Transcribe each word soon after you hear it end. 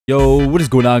Yo, what is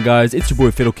going on, guys? It's your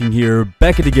boy Fatal King here,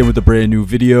 back at again with a brand new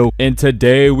video, and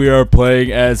today we are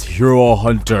playing as Hero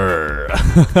Hunter.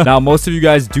 Now, most of you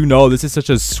guys do know this is such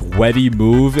a sweaty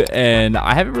move, and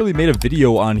I haven't really made a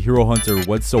video on Hero Hunter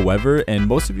whatsoever, and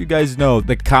most of you guys know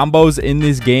the combos in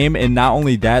this game, and not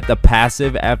only that, the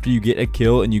passive after you get a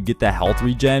kill and you get the health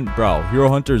regen. Bro, Hero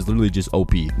Hunter is literally just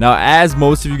OP. Now, as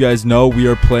most of you guys know, we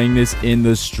are playing this in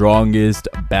the strongest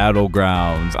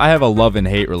battlegrounds. I have a love and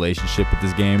hate relationship with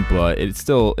this game, but it's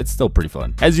still pretty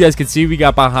fun. As you guys can see, we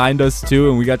got behind us too,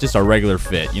 and we got just a regular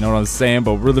fit, you know what I'm saying?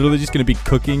 But we're literally just gonna be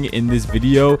cooking in this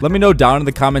video. Let me know down in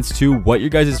the comments too what your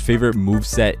guys' favorite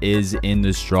moveset is in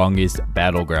the strongest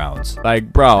battlegrounds.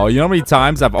 Like, bro, you know how many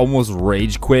times I've almost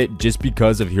rage quit just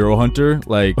because of Hero Hunter?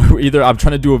 Like, either I'm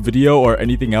trying to do a video or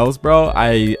anything else, bro.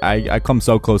 I come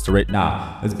so close to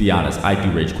nah, let's be honest, I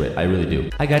do rage quit. I really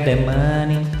do. I got that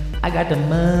money. I got the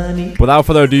money. Without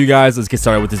further ado, you guys, let's get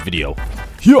started with this video.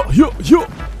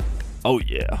 Oh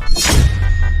yeah.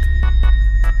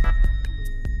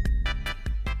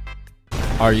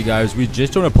 Alright, you guys, we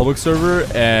just joined a public server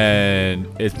and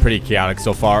it's pretty chaotic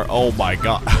so far. Oh my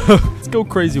god. Let's go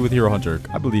crazy with Hero Hunter.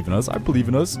 I believe in us. I believe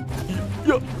in us.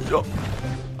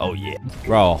 Oh yeah.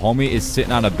 Bro, homie is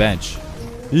sitting on a bench.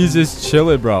 He's just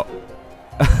chilling, bro.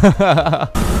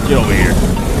 Get over here.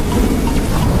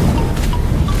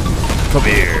 Come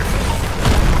here.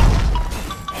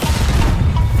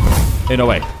 Ain't no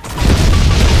way.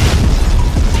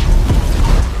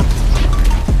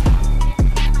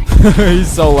 He's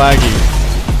so laggy.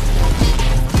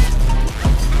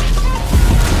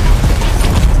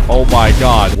 Oh my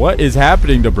god. What is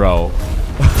happening to bro?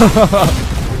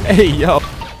 Hey, yo.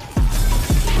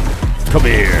 Come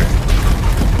here.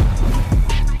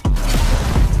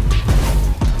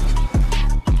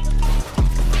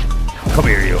 Come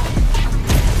here, you.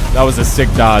 That was a sick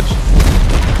dodge.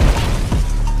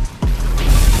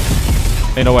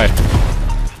 Ain't no way.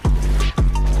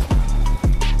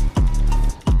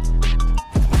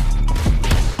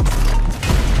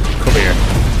 Come here.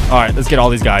 Alright, let's get all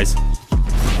these guys.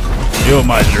 You're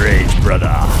my rage,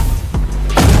 brother.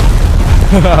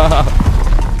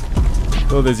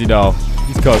 Little does he know.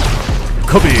 He's cooked.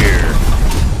 Come here.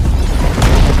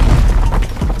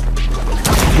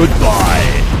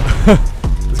 Goodbye.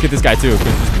 Let's get this guy too,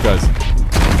 just because.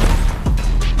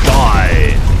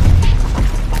 Die.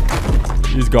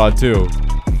 He's gone too.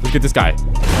 Let's get this guy.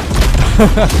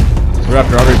 We're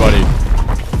after everybody.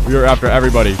 We are after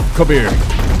everybody. Come here.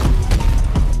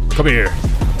 Come here.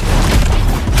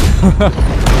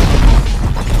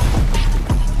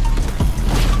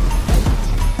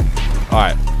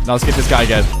 Alright. Now let's get this guy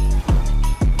again.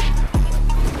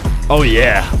 Oh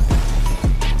yeah.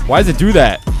 Why does it do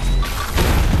that?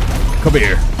 Come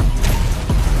here.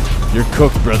 You're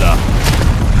cooked, brother.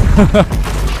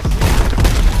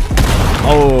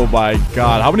 Oh my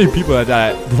god. How many people did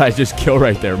I just kill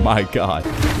right there? My god.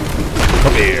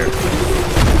 Come here.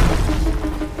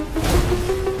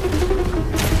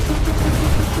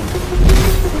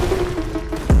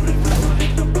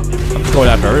 I'm just going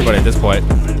after everybody at this point.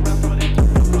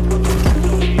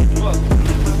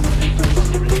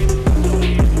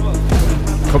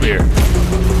 Come here.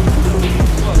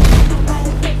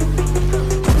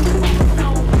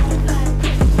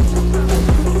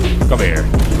 Come here.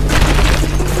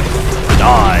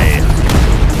 Die.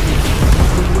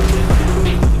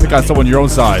 Pick on someone your own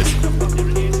size.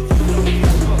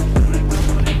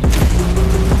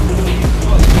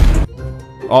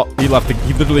 Oh, he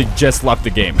literally just left the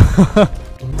game.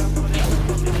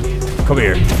 Come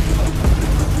here.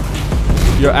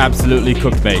 You're absolutely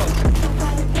cooked, mate.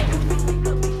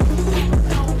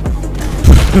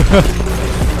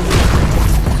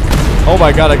 Oh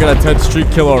my god, I got a 10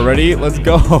 streak kill already. Let's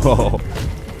go.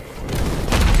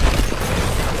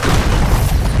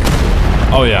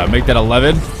 Oh yeah, make that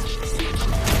 11.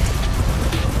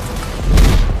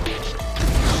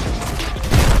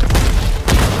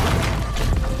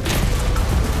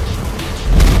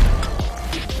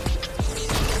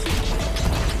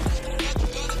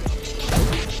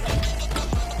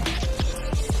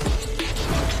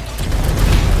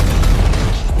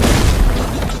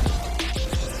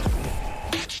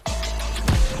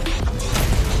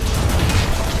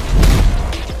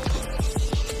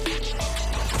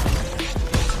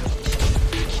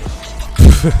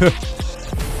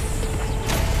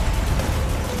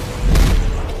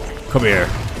 Come here.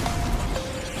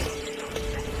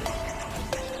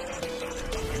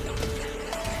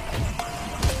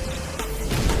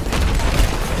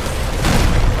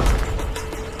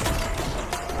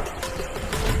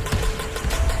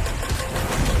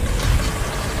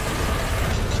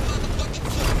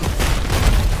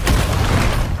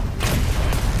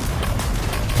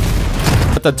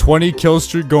 got the 20 kill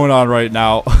streak going on right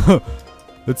now.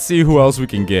 Let's see who else we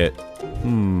can get.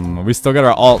 We still got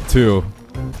our alt too.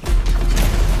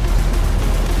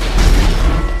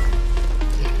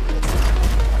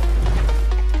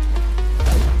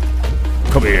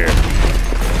 Come here.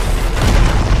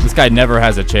 This guy never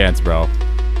has a chance, bro.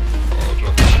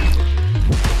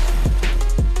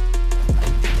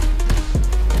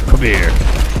 Come here.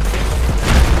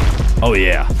 Oh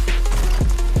yeah.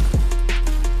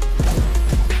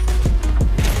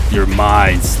 You're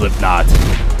mine, Slipknot.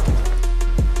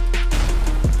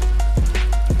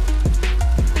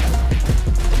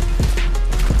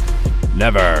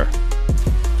 Never.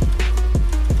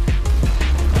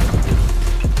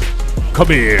 Come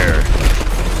here.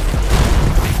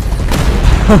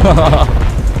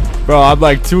 Bro, I'm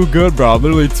like too good, bro. I'm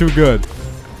literally too good.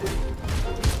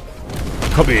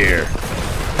 Come here.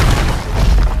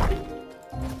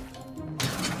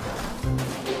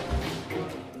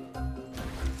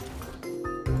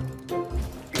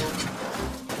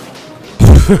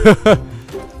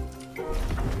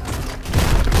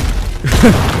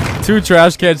 Two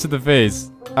trash cans to the face.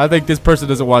 I think this person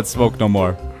doesn't want smoke no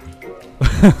more.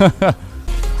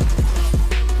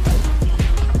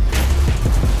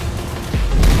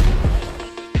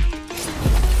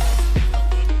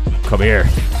 Come here.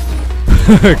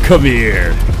 Come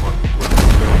here.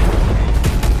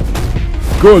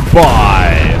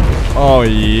 Goodbye. Oh,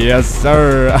 yes,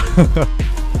 sir.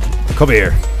 Come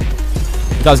here.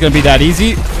 You thought it was gonna be that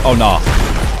easy? Oh, no.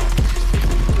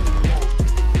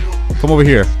 Come over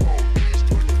here.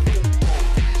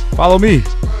 Follow me.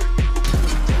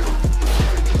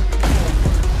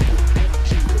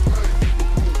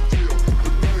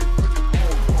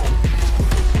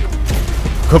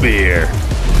 Come here.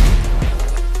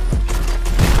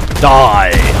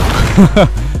 Die.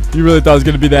 You really thought it was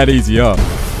gonna be that easy, huh?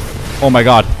 Oh my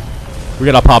god. We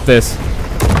gotta pop this.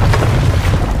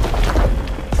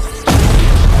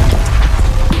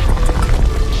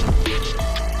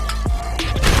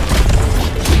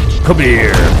 Come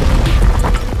here.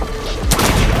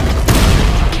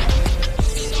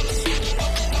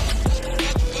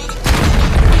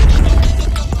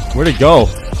 Where'd he go?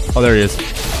 Oh, there he is.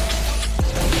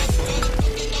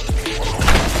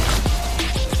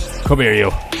 Come here,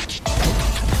 you.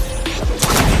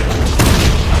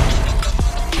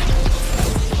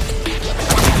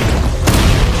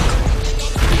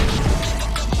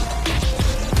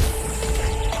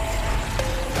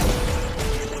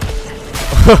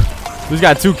 He's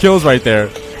got 2 kills right there.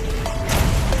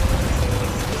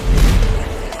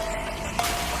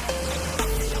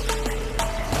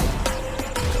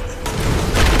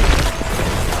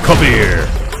 Come here.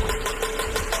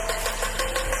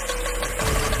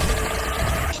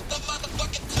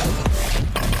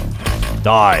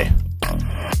 Die.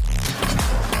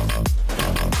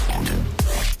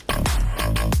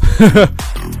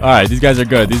 Alright, these guys are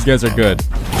good. These guys are good.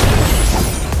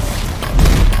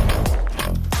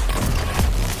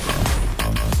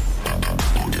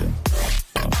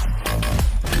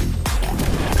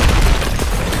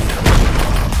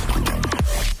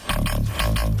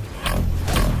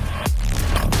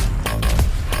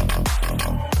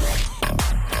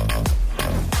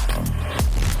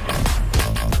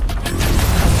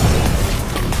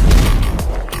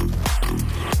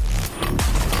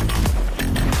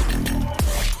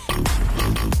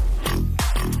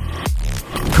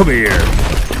 Come here.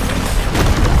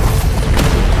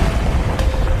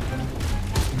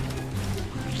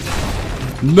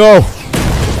 No.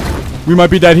 We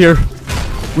might be dead here.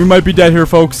 We might be dead here,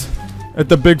 folks. At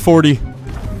the big 40.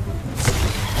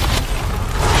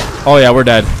 Oh yeah, we're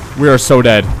dead. We are so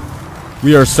dead.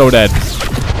 We are so dead.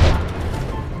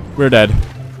 We're dead.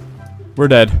 We're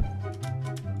dead.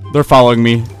 They're following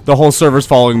me. The whole server's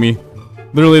following me.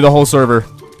 Literally the whole server.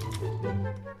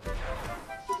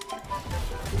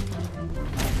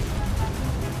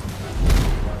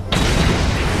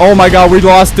 Oh my god, we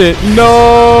lost it.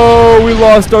 No, we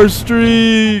lost our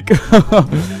streak.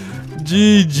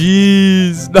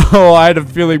 GG's. No, I had a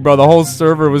feeling, bro. The whole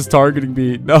server was targeting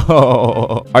me. No.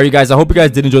 Alright, you guys. I hope you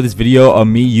guys did enjoy this video of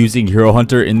me using Hero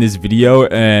Hunter in this video.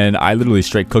 And I literally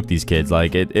straight cooked these kids.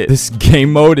 Like, this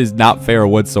game mode is not fair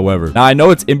whatsoever. Now, I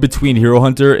know it's in between Hero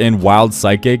Hunter and Wild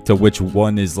Psychic to which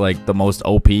one is, like, the most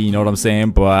OP. You know what I'm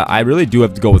saying? But I really do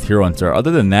have to go with Hero Hunter.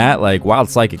 Other than that, like, Wild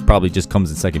Psychic probably just comes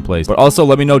in second place. But also,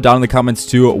 let me know down in the comments,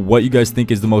 too, what you guys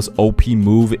think is the most OP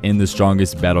move in the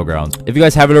strongest battlegrounds. If you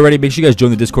guys haven't already, make sure you guys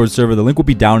join the Discord server. The link will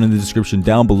be down in the description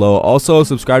down below. Also,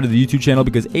 subscribe to the YouTube channel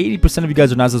because 80% of you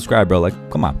guys are not subscribed, bro. Like,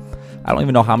 come on. I don't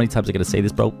even know how many times I gotta say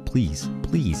this, bro. Please.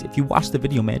 please, if you watch the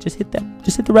video, man, just hit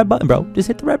the red button, bro. Just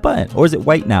hit the red button. Or is it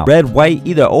white now? Red, white,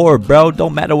 either or, bro.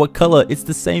 Don't matter what color. It's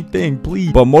the same thing,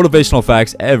 please. But motivational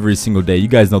facts every single day. You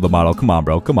guys know the motto. Come on,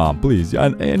 bro. Come on, please. I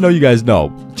know you guys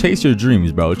know. Chase your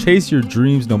dreams, bro. Chase your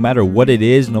dreams no matter what it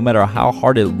is, no matter how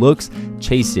hard it looks.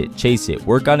 Chase it. Chase it.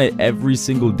 Work on it every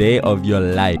single day of your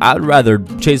life. I'd rather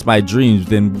chase my dreams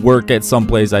than work at some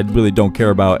place I really don't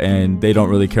care about and they don't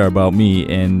really care about me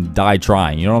and die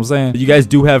trying. You know what I'm saying? You guys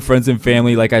do have friends and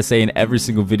family, like I say in every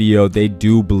single video. They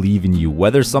do believe in you.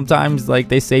 Whether sometimes like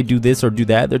they say do this or do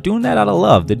that, they're doing that out of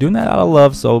love. They're doing that out of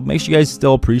love. So make sure you guys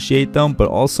still appreciate them, but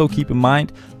also keep in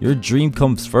mind your dream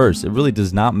comes first. It really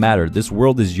does not matter. This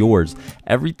world is yours.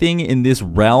 Everything in this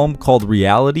realm called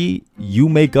reality, you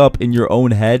make up in your own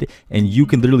head and you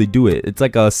can literally do it. It's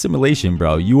like a simulation,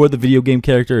 bro. You are the video game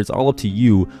character. It's all up to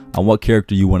you on what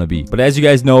character you want to be. But as you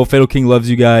guys know, Fatal King loves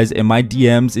you guys, and my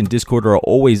DMs in Discord are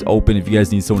always open if you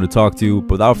guys need someone to talk to.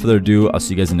 But without further ado, I'll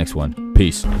see you guys in the next one.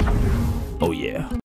 Peace. Oh yeah.